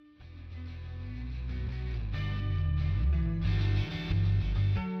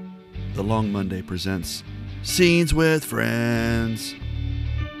The Long Monday presents Scenes with Friends.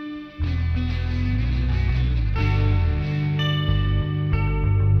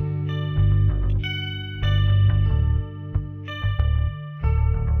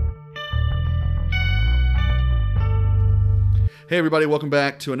 Hey everybody, welcome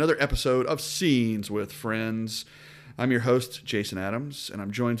back to another episode of Scenes with Friends. I'm your host, Jason Adams, and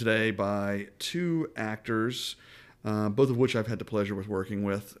I'm joined today by two actors, both of which I've had the pleasure with working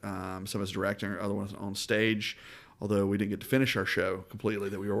with, some as directing, other ones on stage, although we didn't get to finish our show completely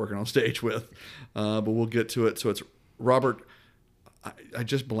that we were working on stage with, but we'll get to it. So it's Robert, I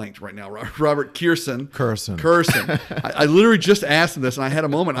just blanked right now, Robert Kierson. Kurson. I literally just asked him this, and I had a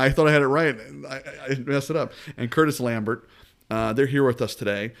moment. I thought I had it right, and I messed it up. And Curtis Lambert. They're here with us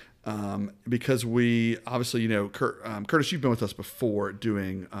today because we obviously, Curtis, you've been with us before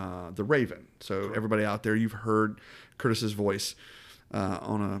doing The Raven. So everybody out there, you've heard Curtis's voice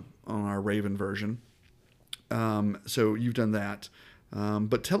on our Raven version. So you've done that.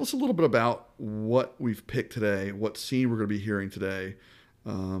 But tell us a little bit about what we've picked today, what scene we're going to be hearing today,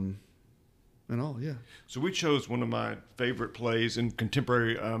 and all, yeah. So we chose one of my favorite plays in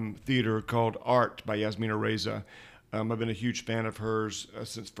contemporary theater called Art by Yasmina Reza. I've been a huge fan of hers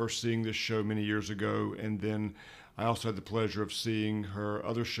since first seeing this show many years ago, and then I also had the pleasure of seeing her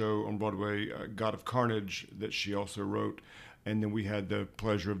other show on Broadway, God of Carnage, that she also wrote, and then we had the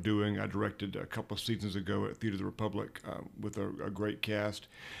pleasure of I directed a couple of seasons ago at Theater of the Republic with a great cast.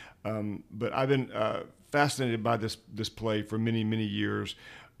 But I've been fascinated by this play for many, many years.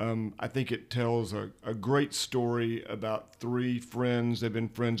 I think it tells a great story about three friends. They've been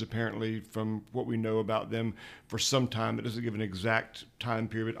friends apparently from what we know about them for some time. It doesn't give an exact time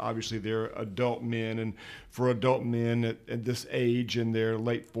period. Obviously, they're adult men, and for adult men at this age in their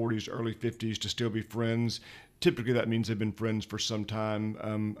late 40s, early 50s to still be friends, typically that means they've been friends for some time.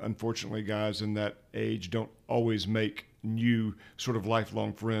 Unfortunately, guys in that age don't always make new sort of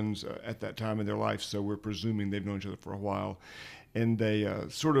lifelong friends at that time in their life, so we're presuming they've known each other for a while. And they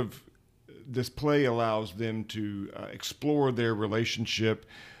this play allows them to explore their relationship,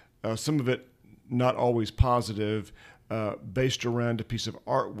 some of it not always positive, based around a piece of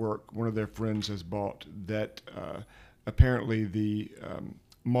artwork one of their friends has bought that apparently the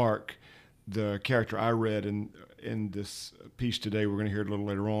Mark, the character I read in this piece today, we're going to hear it a little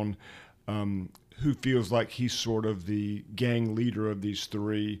later on, who feels like he's sort of the gang leader of these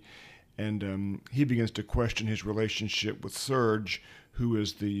three. And he begins to question his relationship with Serge, who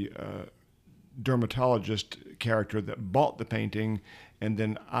is the dermatologist character that bought the painting, and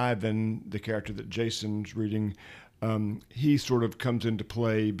then Ivan, the character that Jason's reading, he sort of comes into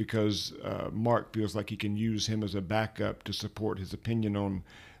play because Mark feels like he can use him as a backup to support his opinion on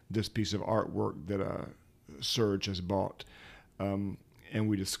this piece of artwork that Serge has bought. And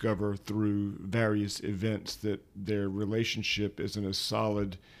we discover through various events that their relationship isn't as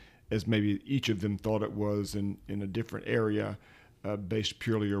solid as maybe each of them thought it was in a different area, based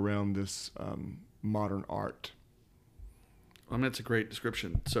purely around this modern art. I mean, that's a great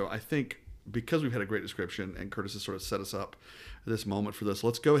description. So I think because we've had a great description and Curtis has sort of set us up at this moment for this,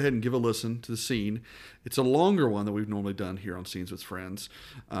 let's go ahead and give a listen to the scene. It's a longer one than we've normally done here on Scenes with Friends,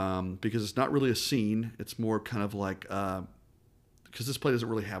 because it's not really a scene. It's more kind of like, because this play doesn't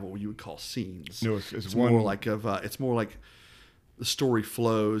really have what you would call scenes. No, it's more like it's more like the story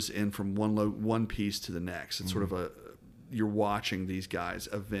flows in from one piece to the next. It's sort of you're watching these guys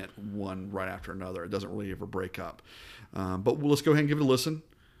event one right after another. It doesn't really ever break up. But let's go ahead and give it a listen.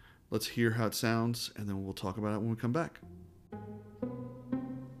 Let's hear how it sounds, and then we'll talk about it when we come back.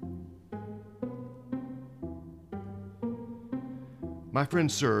 My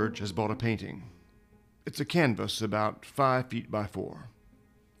friend Serge has bought a painting. It's a canvas about 5 feet by 4.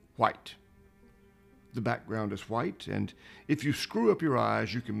 White. The background is white, and if you screw up your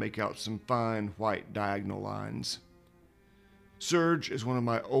eyes, you can make out some fine white diagonal lines. Serge is one of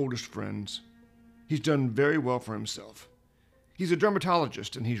my oldest friends. He's done very well for himself. He's a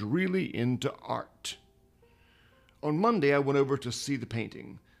dermatologist, and he's really into art. On Monday, I went over to see the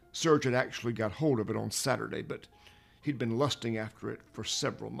painting. Serge had actually got hold of it on Saturday, but he'd been lusting after it for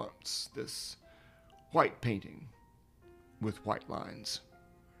several months. This white painting with white lines.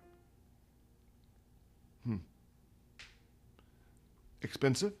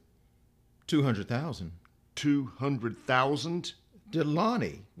 Expensive? $200,000. 200,000?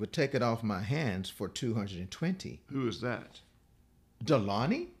 Delani would take it off my hands for $220,000. Who is that?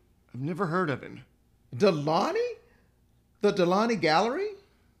 Delani? I've never heard of him. Delani? The Delani Gallery?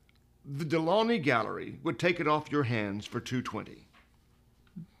 The Delani Gallery would take it off your hands for $220,000.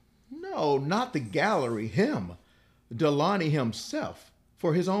 No, not the gallery, him. Delani himself.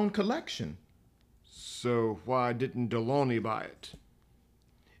 for his own collection. So why didn't Delaunay buy it?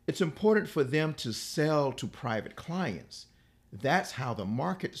 It's important for them to sell to private clients. That's how the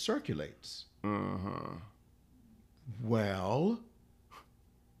market circulates. Uh-huh. Well,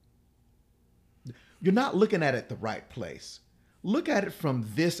 you're not looking at it the right place. Look at it from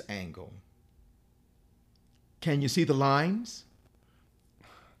this angle. Can you see the lines?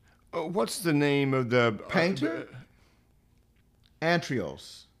 What's the name of the... Painter?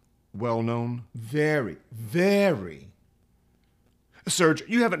 Antrios. Well-known? Very, very. Serge,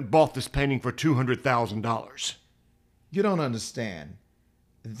 you haven't bought this painting for $200,000. You don't understand.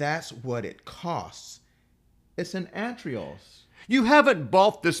 That's what it costs. It's an Antrios. You haven't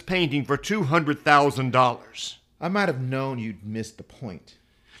bought this painting for $200,000. I might have known you'd miss the point.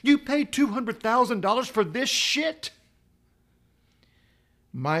 You paid $200,000 for this shit?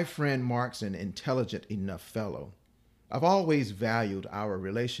 My friend Mark's an intelligent enough fellow. I've always valued our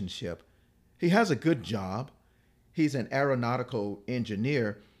relationship. He has a good job. He's an aeronautical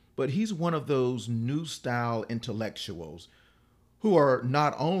engineer, but he's one of those new style intellectuals who are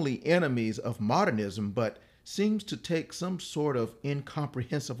not only enemies of modernism, but seems to take some sort of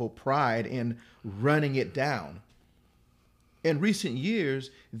incomprehensible pride in running it down. In recent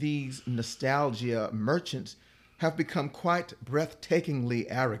years, these nostalgia merchants have become quite breathtakingly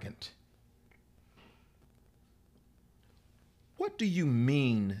arrogant. What do you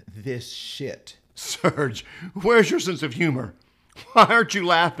mean, this shit? Serge, where's your sense of humor? Why aren't you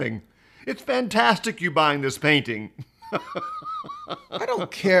laughing? It's fantastic you buying this painting. I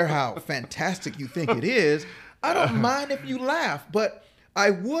don't care how fantastic you think it is. I don't mind if you laugh, but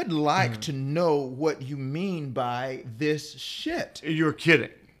I would like to know what you mean by this shit. You're kidding.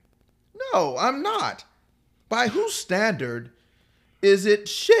 No, I'm not. By whose standard is it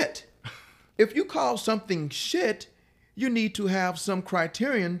shit? If you call something shit, you need to have some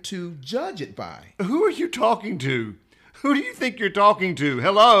criterion to judge it by. Who are you talking to? Who do you think you're talking to?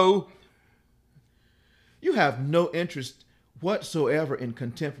 Hello? You have no interest whatsoever in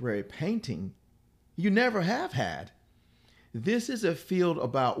contemporary painting. You never have had. This is a field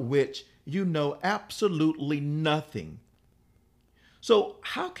about which you know absolutely nothing. So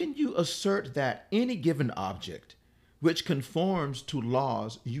how can you assert that any given object which conforms to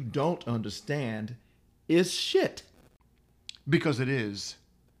laws you don't understand is shit? Because it is.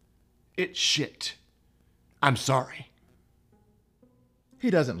 It's shit. I'm sorry. He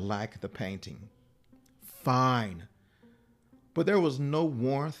doesn't like the painting. Fine. But there was no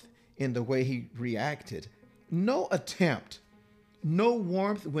warmth in the way he reacted. No attempt. No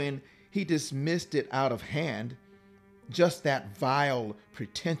warmth when he dismissed it out of hand. Just that vile,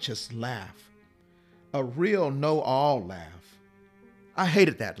 pretentious laugh. A real know-all laugh. I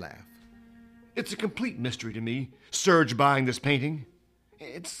hated that laugh. It's a complete mystery to me, Serge buying this painting.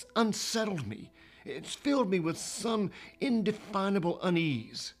 It's unsettled me. It's filled me with some indefinable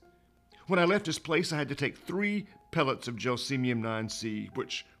unease. When I left his place, I had to take 3 pellets of Gelsemium 9C,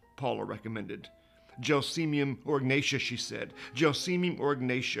 which Paula recommended. Gelsemium or Ignatia, she said. Gelsemium or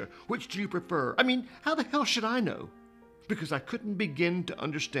Ignatia. Which do you prefer? I mean, how the hell should I know? Because I couldn't begin to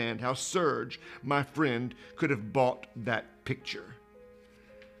understand how Serge, my friend, could have bought that picture.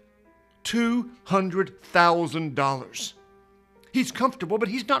 $200,000. He's comfortable, but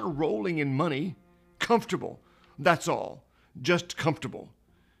he's not rolling in money. Comfortable. That's all. Just comfortable.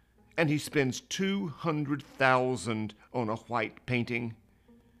 And he spends $200,000 on a white painting.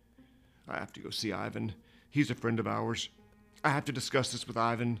 I have to go see Ivan. He's a friend of ours. I have to discuss this with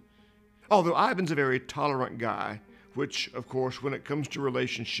Ivan. Although Ivan's a very tolerant guy, which, of course, when it comes to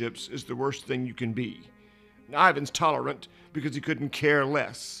relationships, is the worst thing you can be. Ivan's tolerant because he couldn't care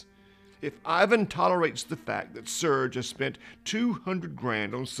less. If Ivan tolerates the fact that Serge has spent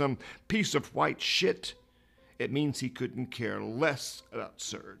 $200,000 on some piece of white shit, it means he couldn't care less about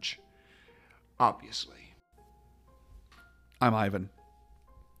Serge. Obviously. I'm Ivan.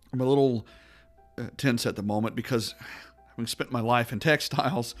 I'm a little tense at the moment because having spent my life in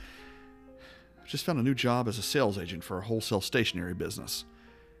textiles, I've just found a new job as a sales agent for a wholesale stationery business.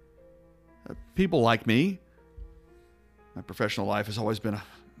 People like me. My professional life has always been a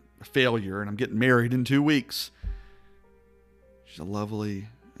failure, and I'm getting married in 2 weeks. She's a lovely,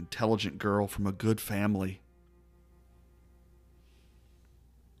 intelligent girl from a good family.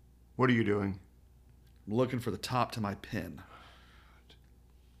 What are you doing? I'm looking for the top to my pen.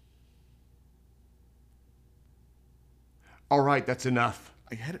 All right, that's enough.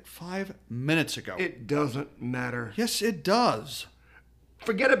 I had it 5 minutes ago. It doesn't matter. Yes, it does.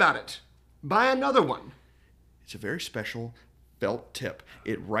 Forget about it. Buy another one. It's a very special felt tip.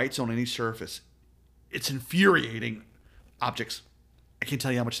 It writes on any surface. It's infuriating. Objects. I can't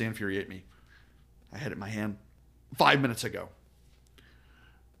tell you how much they infuriate me. I had it in my hand 5 minutes ago.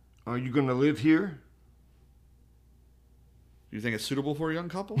 Are you going to live here? Do you think it's suitable for a young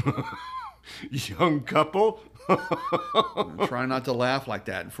couple? Young couple? I'm trying not to laugh like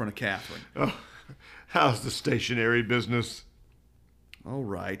that in front of Catherine. Oh, how's the stationery business? All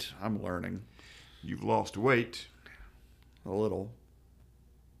right, I'm learning. You've lost weight. A little.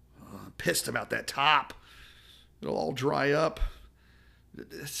 I'm pissed about that top. It'll all dry up.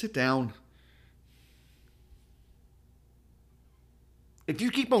 Sit down. If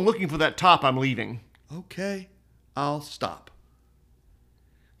you keep on looking for that top, I'm leaving. Okay, I'll stop.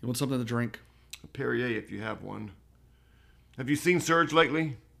 You want something to drink? A Perrier if you have one. Have you seen Serge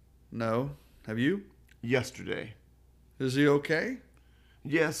lately? No. Have you? Yesterday. Is he okay?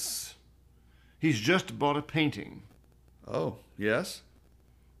 Yes. He's just bought a painting. Oh, yes?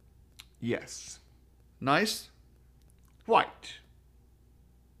 Yes. Nice? White.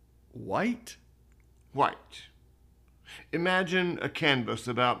 White? White. Imagine a canvas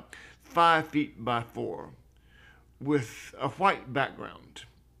about 5 feet by 4 with a white background.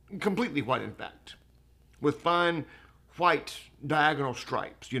 Completely white, in fact. With fine white diagonal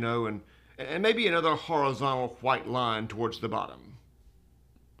stripes, and maybe another horizontal white line towards the bottom.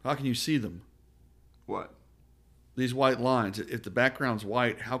 How can you see them? What? These white lines. If the background's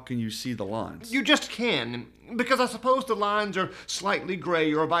white, how can you see the lines? You just can, because I suppose the lines are slightly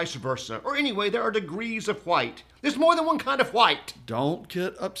gray or vice versa. Or anyway, there are degrees of white. There's more than one kind of white. Don't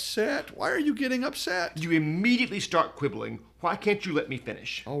get upset. Why are you getting upset? You immediately start quibbling. Why can't you let me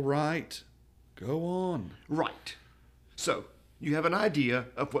finish? All right. Go on. Right. So, you have an idea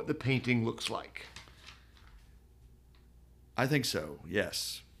of what the painting looks like. I think so,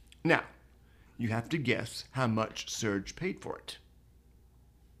 yes. Now, you have to guess how much Serge paid for it.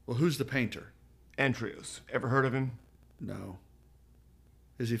 Well, who's the painter? Andreas. Ever heard of him? No.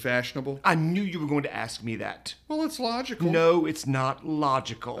 Is he fashionable? I knew you were going to ask me that. Well, it's logical. No, it's not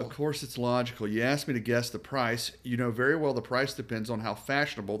logical. Of course it's logical. You asked me to guess the price. You know very well the price depends on how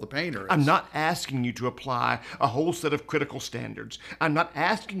fashionable the painter is. I'm not asking you to apply a whole set of critical standards. I'm not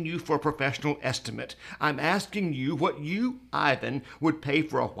asking you for a professional estimate. I'm asking you what you, Ivan, would pay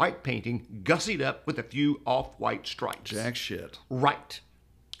for a white painting gussied up with a few off-white stripes. Jack shit. Right.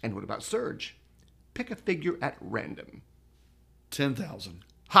 And what about Serge? Pick a figure at random. 10,000.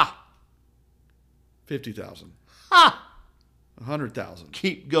 Ha! 50,000. Ha! 100,000.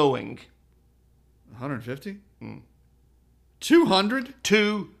 Keep going. 150? 200?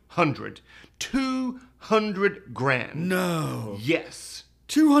 200. 200 grand. No. Yes.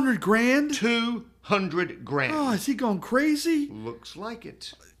 200 grand? 200 grand. Oh, is he going crazy? Looks like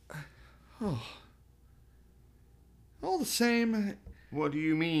it. All the same, What do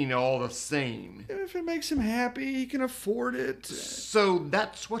you mean, all the same? if it makes him happy, he can afford it. So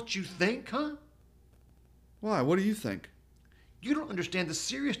that's what you think, huh? Why? What do you think? You don't understand the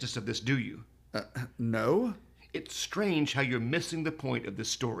seriousness of this, do you? No. It's strange how you're missing the point of this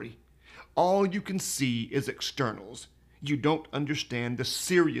story. All you can see is externals. You don't understand the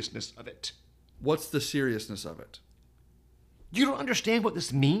seriousness of it. What's the seriousness of it? You don't understand what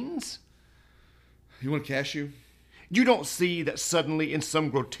this means? You want to cash you? You don't see that suddenly, in some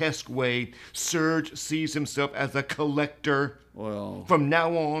grotesque way, Serge sees himself as a collector. Well, From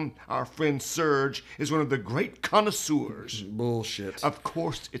now on, our friend Serge is one of the great connoisseurs. bullshit. Of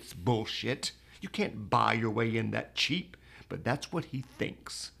course it's bullshit. You can't buy your way in that cheap, but that's what he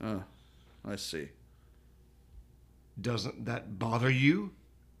thinks. Oh, I see. Doesn't that bother you?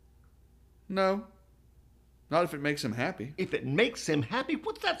 No. Not if it makes him happy. If it makes him happy,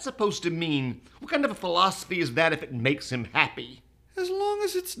 what's that supposed to mean? What kind of a philosophy is that if it makes him happy? As long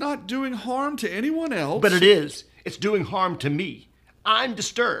as it's not doing harm to anyone else. But it is. It's doing harm to me. I'm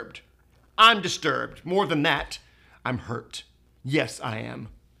disturbed. I'm disturbed. More than that, I'm hurt. Yes, I am.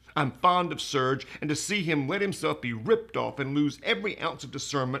 I'm fond of Serge, and to see him let himself be ripped off and lose every ounce of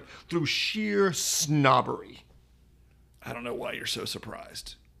discernment through sheer snobbery. I don't know why you're so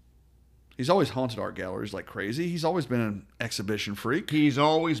surprised. He's always haunted art galleries like crazy. He's always been an exhibition freak. He's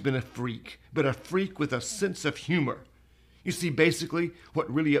always been a freak, but a freak with a sense of humor. You see, basically,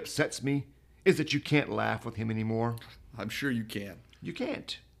 what really upsets me is that you can't laugh with him anymore. I'm sure you can. You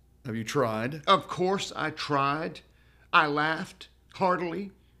can't. Have you tried? Of course I tried. I laughed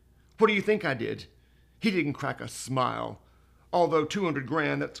heartily. What do you think I did? He didn't crack a smile. Although 200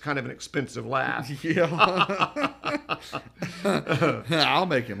 grand, that's kind of an expensive laugh. Yeah. I'll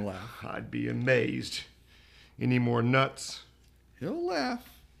make him laugh. I'd be amazed. Any more nuts? He'll laugh.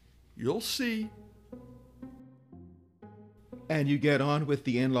 You'll see. And you get on with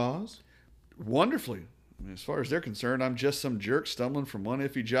the in-laws? Wonderfully. I mean, as far as they're concerned, I'm just some jerk stumbling from one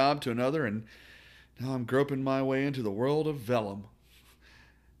iffy job to another, and now I'm groping my way into the world of vellum.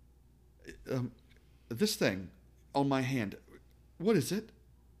 This thing on my hand, what is it?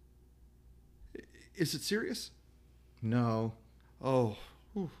 Is it serious? No. Oh,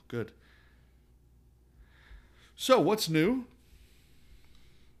 good. So, what's new?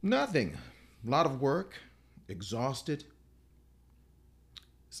 Nothing. A lot of work. Exhausted.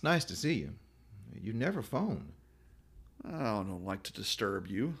 It's nice to see you. You never phone. I don't like to disturb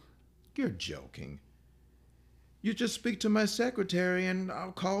you. You're joking. You just speak to my secretary and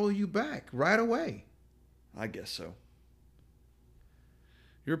I'll call you back right away. I guess so.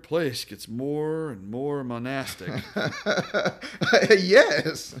 Your place gets more and more monastic.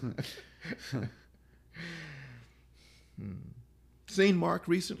 Yes. Seen Mark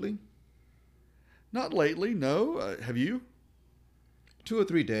recently? Not lately, no. Have you? 2 or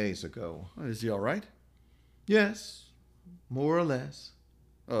 3 days ago. Is he all right? Yes, more or less.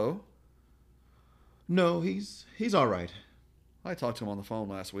 Oh, No, he's all right. I talked to him on the phone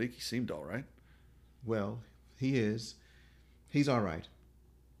last week. He seemed all right. Well, he is. He's all right.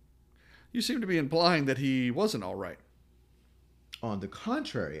 You seem to be implying that he wasn't all right. On the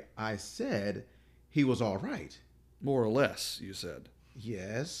contrary, I said he was all right. More or less, you said.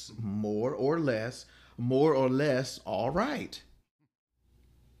 Yes, more or less all right.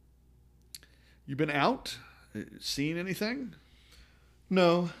 You been out? Seen anything?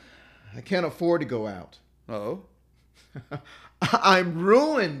 No, I can't afford to go out. Oh. I'm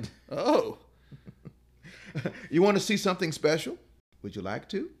ruined. Oh. You want to see something special? Would you like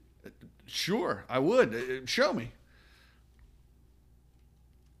to? Sure, I would. Show me.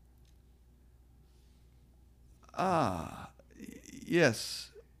 Ah,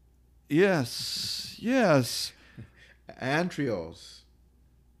 yes. Yes. Yes. Antrios.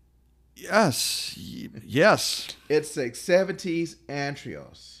 Yes. Yes. It's a 70s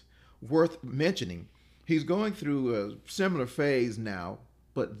Antrios. Worth mentioning. He's going through a similar phase now,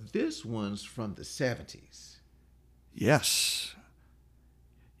 but this one's from the 70s. Yes.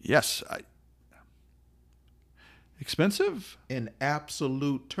 Yes. Expensive? In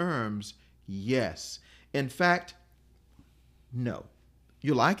absolute terms, yes. In fact, no.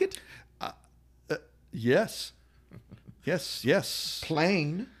 You like it? Yes. Yes. Yes.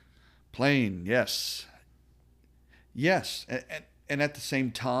 Plain. Plain. Yes. Yes. And at the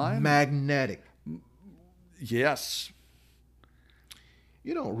same time? Magnetic. Yes.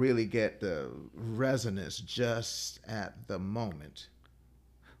 You don't really get the resonance just at the moment.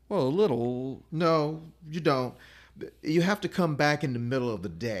 Well, a little. No, you don't. You have to come back in the middle of the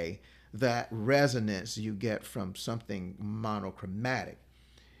day. That resonance you get from something monochromatic.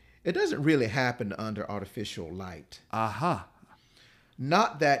 It doesn't really happen under artificial light. Aha.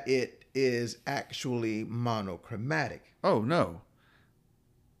 Not that it is actually monochromatic. Oh, no.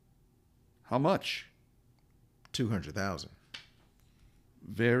 How much? 200,000.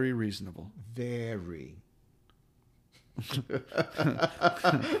 Very reasonable. Very.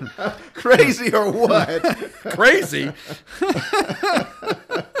 Crazy or what? Crazy?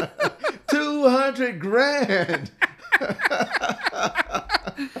 200 grand.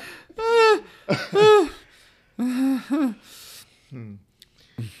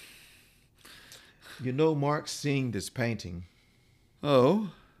 You know, Mark's seeing this painting.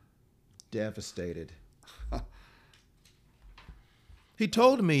 Oh? Devastated. He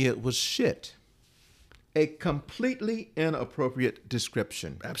told me it was shit. A completely inappropriate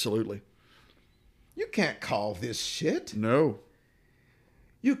description. Absolutely. You can't call this shit. No.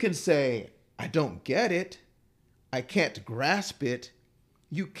 You can say, I don't get it. I can't grasp it.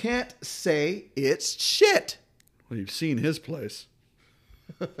 You can't say it's shit. Well, you've seen his place.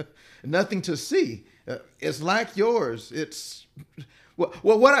 Nothing to see. It's like yours. It's... Well,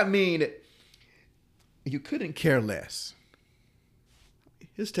 what I mean, you couldn't care less.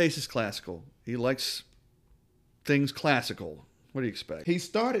 His taste is classical. He likes things classical. What do you expect? He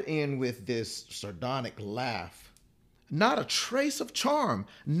started in with this sardonic laugh. Not a trace of charm.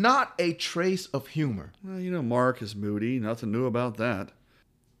 Not a trace of humor. Well, you know, Mark is moody. Nothing new about that.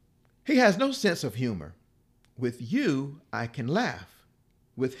 He has no sense of humor. With you, I can laugh.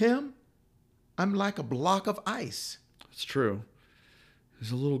 With him, I'm like a block of ice. It's true.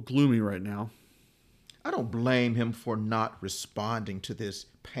 He's a little gloomy right now. I don't blame him for not responding to this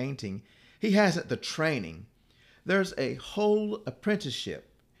painting. He hasn't the training. There's a whole apprenticeship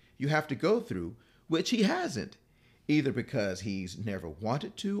you have to go through, which he hasn't, either because he's never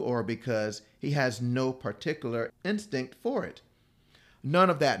wanted to or because he has no particular instinct for it.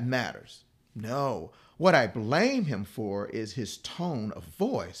 None of that matters. No, what I blame him for is his tone of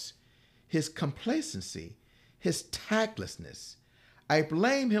voice. his complacency, his tactlessness. I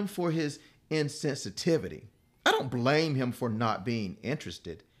blame him for his insensitivity. I don't blame him for not being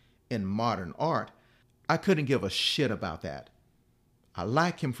interested in modern art. I couldn't give a shit about that. I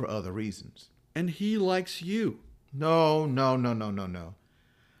like him for other reasons. And he likes you. No.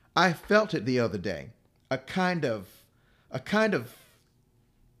 I felt it the other day. A kind of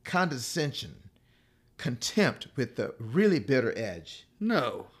condescension, contempt with the really bitter edge.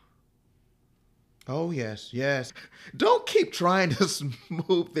 No. Oh, yes. Don't keep trying to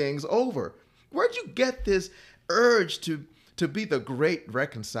smooth things over. Where'd you get this urge to be the great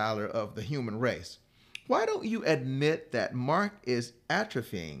reconciler of the human race? Why don't you admit that Mark is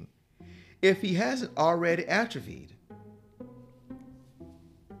atrophying if he hasn't already atrophied?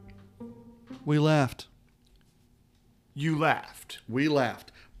 We laughed. You laughed. We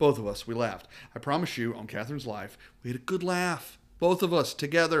laughed. Both of us, we laughed. I promise you, on Catherine's life, we had a good laugh. Both of us,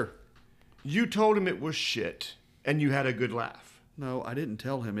 together. You told him it was shit, and you had a good laugh. No, I didn't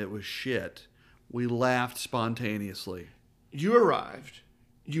tell him it was shit. We laughed spontaneously. You arrived,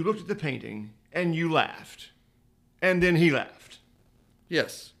 you looked at the painting, and you laughed. And then he laughed.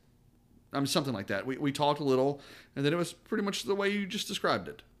 Yes. Something like that. We talked a little, and then it was pretty much the way you just described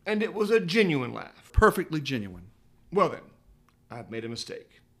it. And it was a genuine laugh. Perfectly genuine. Well then, I've made a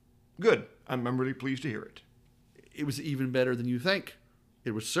mistake. Good. I'm really pleased to hear it. It was even better than you think.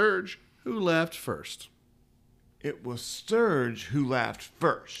 It was Serge who laughed first. It was Serge who laughed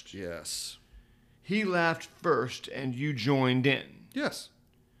first. Yes. He laughed first, and you joined in. Yes.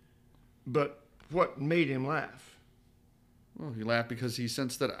 But what made him laugh? Well, he laughed because he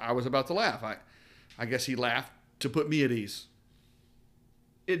sensed that I was about to laugh. I guess he laughed to put me at ease.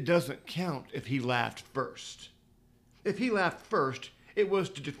 It doesn't count if he laughed first. If he laughed first, it was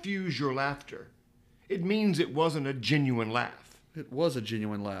to diffuse your laughter. It means it wasn't a genuine laugh. It was a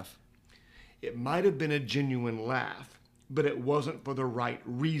genuine laugh. It might have been a genuine laugh, but it wasn't for the right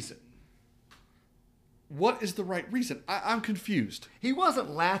reason. What is the right reason? I'm confused. He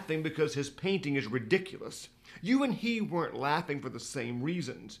wasn't laughing because his painting is ridiculous. You and he weren't laughing for the same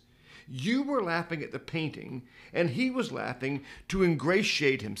reasons. You were laughing at the painting, and he was laughing to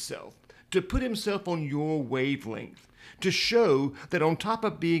ingratiate himself, to put himself on your wavelength, to show that on top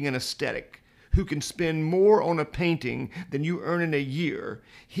of being an aesthetic who can spend more on a painting than you earn in a year,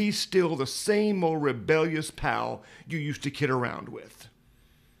 he's still the same old rebellious pal you used to kid around with.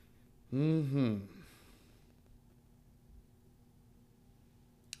 Mm-hmm.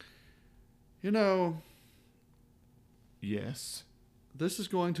 You know, Yes. this is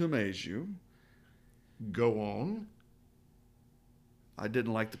going to amaze you. Go on. I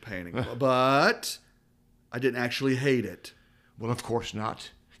didn't like the painting, but I didn't actually hate it. Well, of course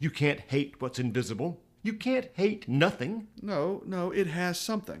not. You can't hate what's invisible. You can't hate nothing. No, it has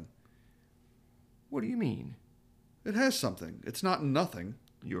something. What do you mean? It has something. It's not nothing.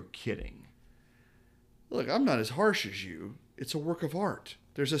 You're kidding. Look, I'm not as harsh as you. It's a work of art.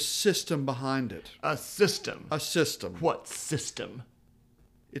 There's a system behind it. A system. A system. What system?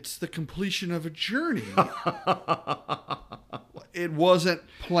 It's the completion of a journey. It wasn't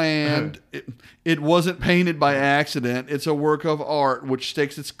planned. It wasn't painted by accident. It's a work of art which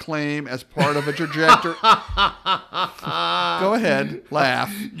stakes its claim as part of a trajectory. Go ahead,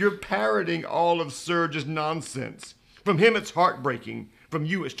 laugh. You're parroting all of Serge's nonsense. From him, it's heartbreaking. From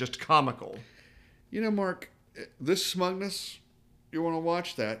you, it's just comical. You know, Mark, this smugness, you want to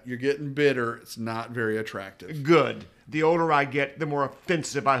watch that. You're getting bitter. It's not very attractive. Good. The older I get, the more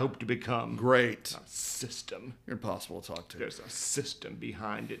offensive I hope to become. Great. A system. You're impossible to talk to. There's a system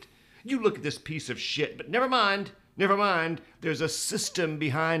behind it. You look at this piece of shit, but never mind. There's a system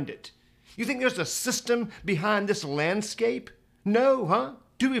behind it. You think there's a system behind this landscape? No, huh?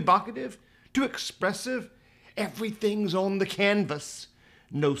 Too evocative? Too expressive? Everything's on the canvas.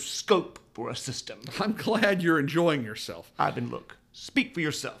 No scope for a system. I'm glad you're enjoying yourself. Ivan, look. Speak for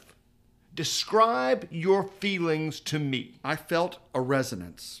yourself. Describe your feelings to me. I felt a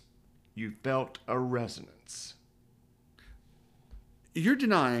resonance. You felt a resonance. You're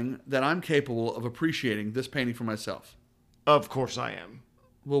denying that I'm capable of appreciating this painting for myself. Of course I am.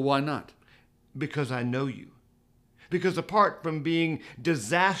 Well, why not? Because I know you. Because apart from being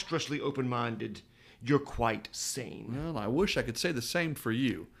disastrously open-minded, you're quite sane. Well, I wish I could say the same for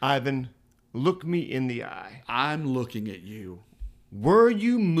you. Ivan, look me in the eye. I'm looking at you. Were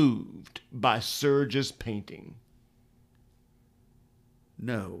you moved by Serge's painting?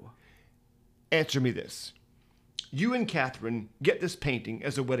 No. Answer me this. You and Catherine get this painting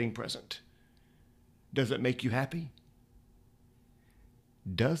as a wedding present. Does it make you happy?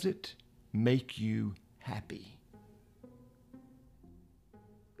 Does it make you happy?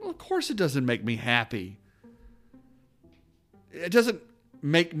 Well, course it doesn't make me happy. It doesn't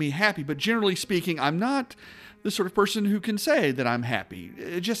make me happy, but generally speaking, I'm not the sort of person who can say that I'm happy.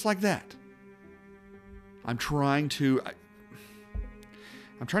 Just like that. I'm trying to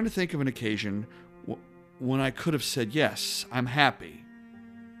think of an occasion when I could have said, yes, I'm happy.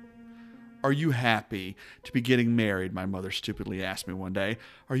 Are you happy to be getting married? My mother stupidly asked me one day.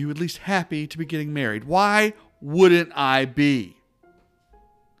 Are you at least happy to be getting married? Why wouldn't I be?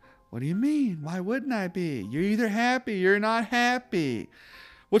 What do you mean? Why wouldn't I be? You're either happy or you're not happy.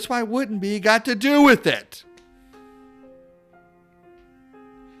 What's why wouldn't be got to do with it?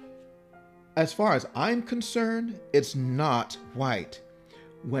 As far as I'm concerned, it's not white.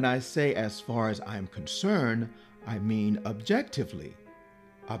 When I say as far as I'm concerned, I mean objectively.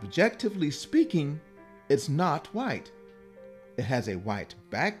 Objectively speaking, it's not white. It has a white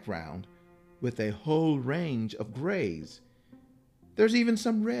background with a whole range of grays. There's even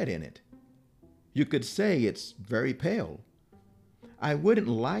some red in it. You could say it's very pale. I wouldn't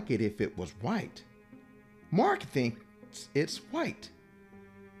like it if it was white. Mark thinks it's white.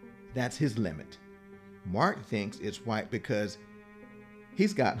 That's his limit. Mark thinks it's white because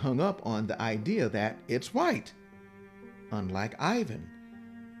he's got hung up on the idea that it's white. Unlike Ivan.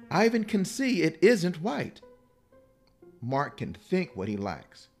 Ivan can see it isn't white. Mark can think what he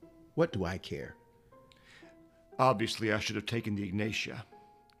likes. What do I care? Obviously, I should have taken the Ignatia.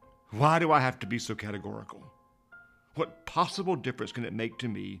 Why do I have to be so categorical? What possible difference can it make to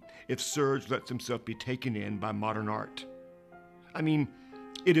me if Serge lets himself be taken in by modern art? I mean,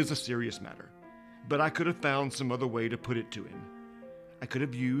 it is a serious matter, but I could have found some other way to put it to him. I could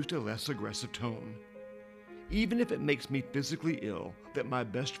have used a less aggressive tone. Even if it makes me physically ill that my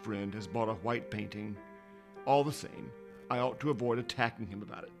best friend has bought a white painting, all the same, I ought to avoid attacking him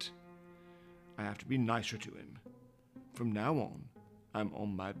about it. I have to be nicer to him. From now on, I'm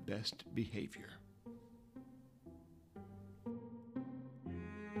on my best behavior.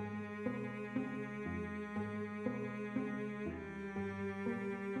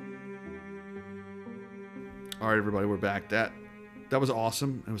 All right, everybody, we're back. That was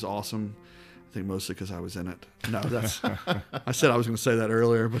awesome. It was awesome. I think mostly because I was in it. No, that's. I said I was going to say that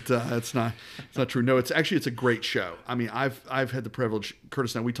earlier, but it's not. It's not true. No, it's a great show. I mean, I've had the privilege.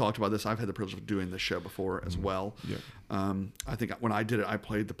 Curtis and I, we talked about this. I've had the privilege of doing this show before as well. Yeah. I think when I did it, I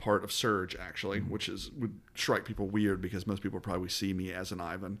played the part of Serge actually, which would strike people weird because most people probably see me as an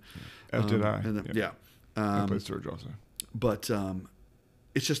Ivan. As did I. And then, yeah. I played Serge also. But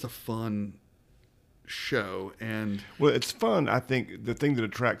it's just a fun show, and well, it's fun. I think the thing that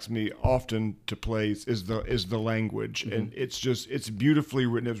attracts me often to plays is the language, Mm-hmm. and it's beautifully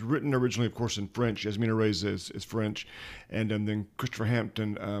written. It was written originally, of course, in French. Yasmina Reza is French, and then Christopher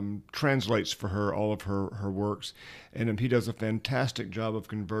Hampton translates for her all of her works, and he does a fantastic job of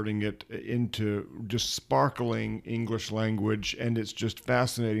converting it into just sparkling English language, and it's just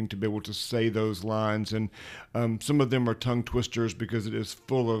fascinating to be able to say those lines. And some of them are tongue twisters because it is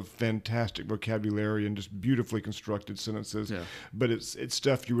full of fantastic vocabulary and just beautifully constructed sentences. Yeah. But it's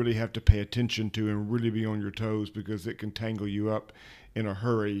stuff you really have to pay attention to and really be on your toes because it can tangle you up in a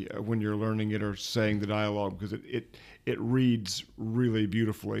hurry when you're learning it or saying the dialogue because it reads really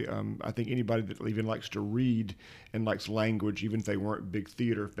beautifully. I think anybody that even likes to read and likes language, even if they weren't big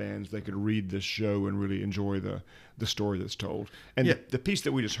theater fans, they could read this show and really enjoy the story that's told. And Yeah. the piece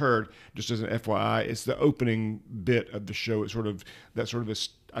that we just heard, just as an FYI, it's the opening bit of the show. It's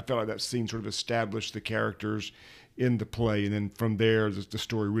I felt like that scene sort of established the characters in the play, and then from there, the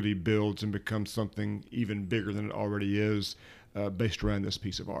story really builds and becomes something even bigger than it already is, based around this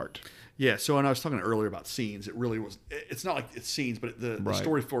piece of art. yeah. So, and I was talking earlier about scenes. It really was. It's not like it's scenes, but the Right.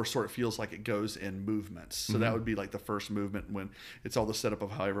 story force sort of feels like it goes in movements. So that would be like the first movement when it's all the setup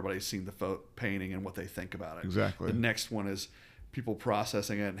of how everybody's seen the painting and what they think about it. Exactly. The next one is people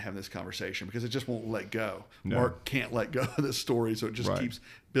processing it and having this conversation because it just won't let go. No. Mark can't let go of this story, so it just Right. keeps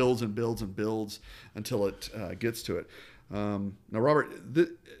builds and builds and builds until it gets to it. Now, Robert, this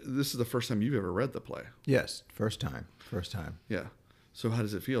is the first time you've ever read the play. Yes, first time. Yeah. So how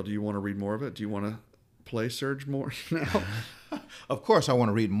does it feel? Do you want to read more of it? Do you want to play Serge more now? Of course, I want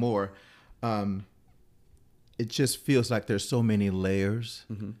to read more. It just feels like there's so many layers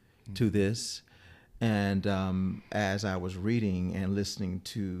to this. And as I was reading and listening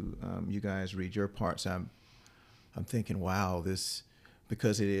to you guys read your parts, I'm thinking, wow, this,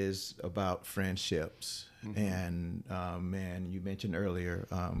 because it is about friendships. And man, you mentioned earlier,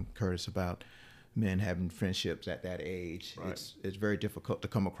 Curtis, about men having friendships at that age. Right. It's very difficult to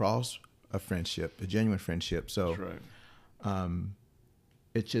come across a friendship, a genuine friendship. So That's right.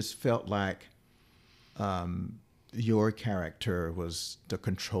 it just felt like your character was the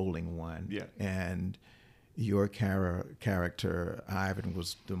controlling one. Yeah. And your character, Ivan,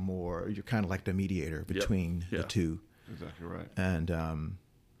 was you're kind of like the mediator between the two. Exactly right. And I don't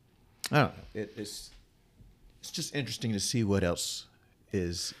know. It's just interesting to see what else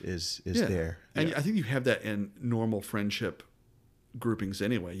is there. And I think you have that in normal friendship groupings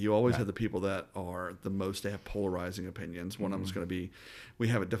anyway. You always have the people that are they have polarizing opinions. One of them is going to be, we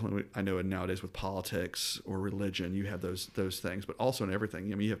have it definitely, I know nowadays with politics or religion, you have those things, but also in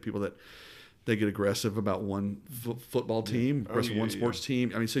everything. I mean, you have people that they get aggressive about one football team versus one sports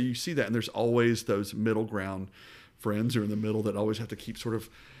team. I mean, so you see that, and there's always those middle ground friends who are in the middle that always have to keep sort of,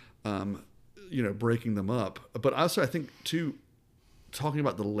 breaking them up. But also I think too, talking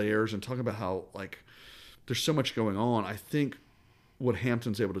about the layers and talking about how like there's so much going on, I think what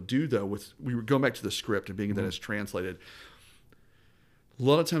Hampton's able to do, though, we were going back to the script and being that it's translated. A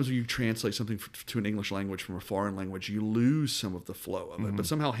lot of times when you translate something to an English language from a foreign language, you lose some of the flow of it. But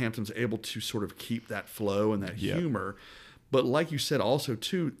somehow Hampton's able to sort of keep that flow and that humor. But like you said, also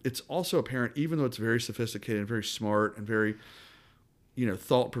too, it's also apparent, even though it's very sophisticated and very smart and very,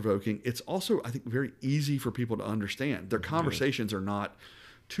 thought provoking, it's also, I think, very easy for people to understand. Their conversations are not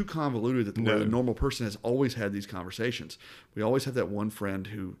too convoluted where the normal person has always had these conversations. We always have that one friend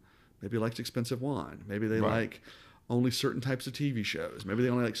who maybe likes expensive wine. Maybe they like only certain types of TV shows. Maybe they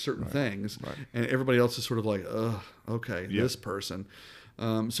only like certain things. Right. And everybody else is sort of like, okay, this person.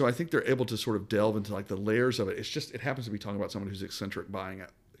 So I think they're able to sort of delve into like the layers of it. It's just, it happens to be talking about someone who's eccentric buying an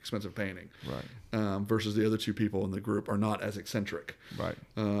expensive painting. Right. Versus the other two people in the group are not as eccentric. Right.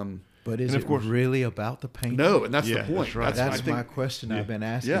 But is it really about the painting? No, and that's the point. That's right. That's my question I've been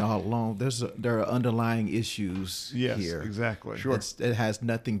asking all along. There are underlying issues here. Exactly. Sure. It has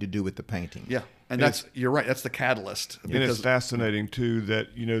nothing to do with the painting. Yeah, and you're right. That's the catalyst. And it's fascinating too that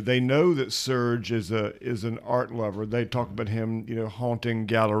they know that Serge is an art lover. They talk about him haunting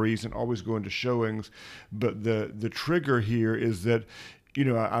galleries and always going to showings, but the trigger here is that.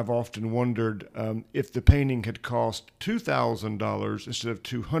 I've often wondered if the painting had cost $2,000 instead of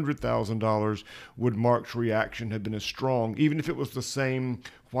 $200,000, would Mark's reaction have been as strong? Even if it was the same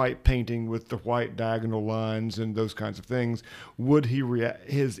white painting with the white diagonal lines and those kinds of things, would he react?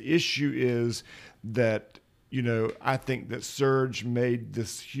 His issue is that, I think that Serge made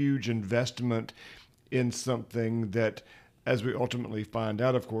this huge investment in something that, as we ultimately find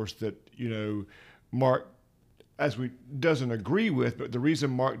out, of course, that, Mark doesn't agree with, but the reason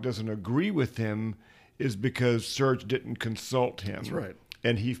Mark doesn't agree with him is because Serge didn't consult him. That's right.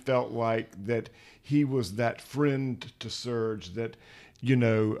 And he felt like that he was that friend to Serge that,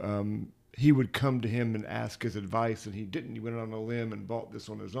 he would come to him and ask his advice, and he didn't. He went on a limb and bought this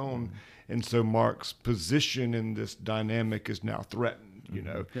on his own. And so Mark's position in this dynamic is now threatened,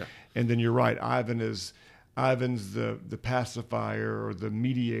 Yeah. And then you're right, Ivan's the pacifier or the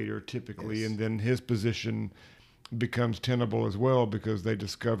mediator typically, and then his position becomes tenable as well because they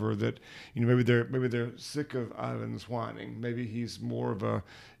discover that maybe they're sick of Ivan's whining. Maybe he's more of a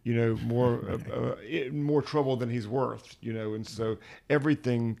more trouble than he's worth. And so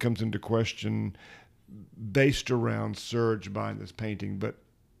everything comes into question based around Serge buying this painting. But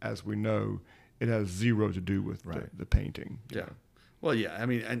as we know, it has zero to do with the painting. Yeah. Well, yeah. I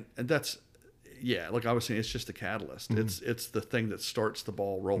mean, and that's. Yeah, like I was saying, it's just a catalyst. It's the thing that starts the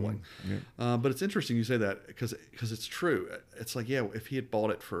ball rolling. But it's interesting you say that because it's true. It's like, if he had bought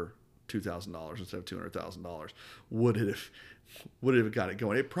it for $2,000 instead of $200,000, would it have got it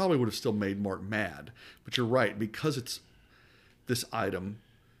going? It probably would have still made Mark mad. But you're right, because it's this item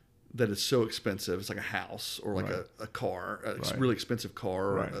that is so expensive. It's like a house or like a car, a really expensive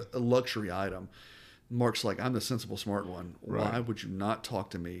car, or a luxury item. Mark's like, I'm the sensible, smart one. Why would you not talk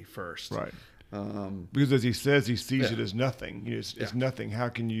to me first? Right. Because as he says, he sees it as nothing. It's nothing. How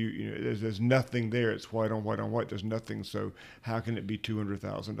can you? There's nothing there. It's white on white on white. There's nothing. So how can it be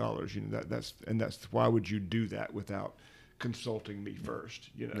 $200,000? That's why would you do that without consulting me first?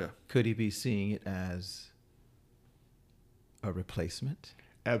 Could he be seeing it as a replacement?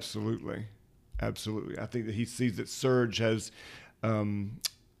 Absolutely. I think that he sees that Serge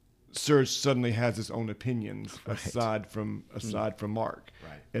suddenly has his own opinions aside from Mark,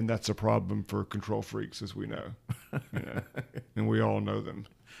 and that's a problem for control freaks, as we know, and we all know them.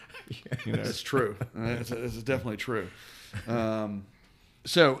 It's true. It's definitely true.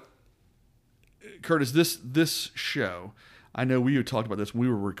 So, Curtis, this show, I know we had talked about this. We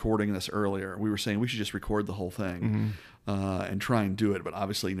were recording this earlier. We were saying we should just record the whole thing and try and do it, but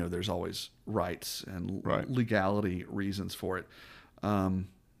obviously, there's always rights and legality reasons for it.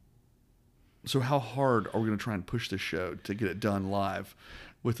 So how hard are we going to try and push this show to get it done live?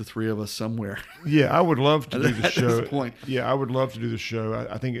 with the three of us somewhere. Yeah, I would love to do the That is show. the point. Yeah, I would love to do the show.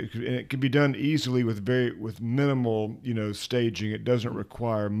 I think it could be done easily with minimal, staging. It doesn't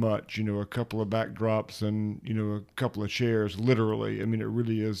require much, a couple of backdrops and a couple of chairs. Literally, I mean, it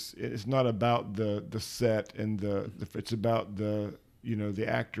really is. It's not about the set and it's about the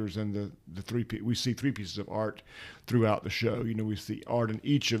actors and the we see three pieces of art throughout the show. We see art in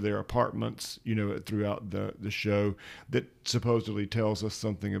each of their apartments, throughout the show that supposedly tells us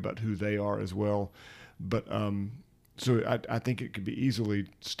something about who they are as well. But so I think it could be easily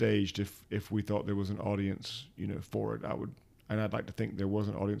staged if we thought there was an audience, for it. I'd like to think there was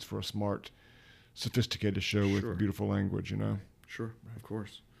an audience for a smart, sophisticated show with beautiful language, Sure, of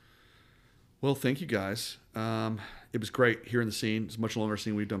course. Well, thank you guys. It was great hearing the scene. It's a much longer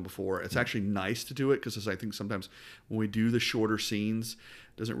scene we've done before. It's actually nice to do it because I think sometimes when we do the shorter scenes,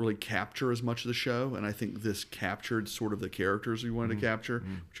 it doesn't really capture as much of the show. And I think this captured sort of the characters we wanted to capture,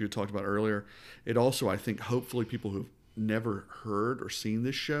 which you had talked about earlier. It also, I think, hopefully people who've never heard or seen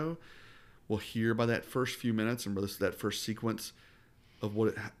this show will hear by that first few minutes and by that first sequence of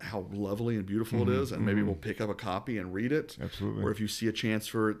how lovely and beautiful it is, and maybe we'll pick up a copy and read it. Absolutely. Or if you see a chance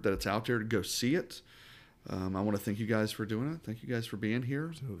for it, that it's out there, to go see it. I want to thank you guys for doing it. Thank you guys for being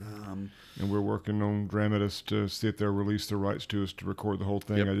here. And we're working on Dramatist to see if they'll release the rights to us to record the whole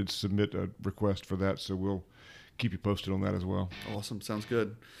thing. Yep. I did submit a request for that, so we'll keep you posted on that as well. Awesome. Sounds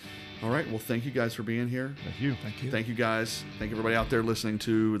good. All right. Well, thank you guys for being here. Thank you. Thank you guys. Thank everybody out there listening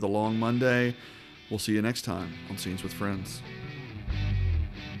to The Long Monday. We'll see you next time on Scenes with Friends.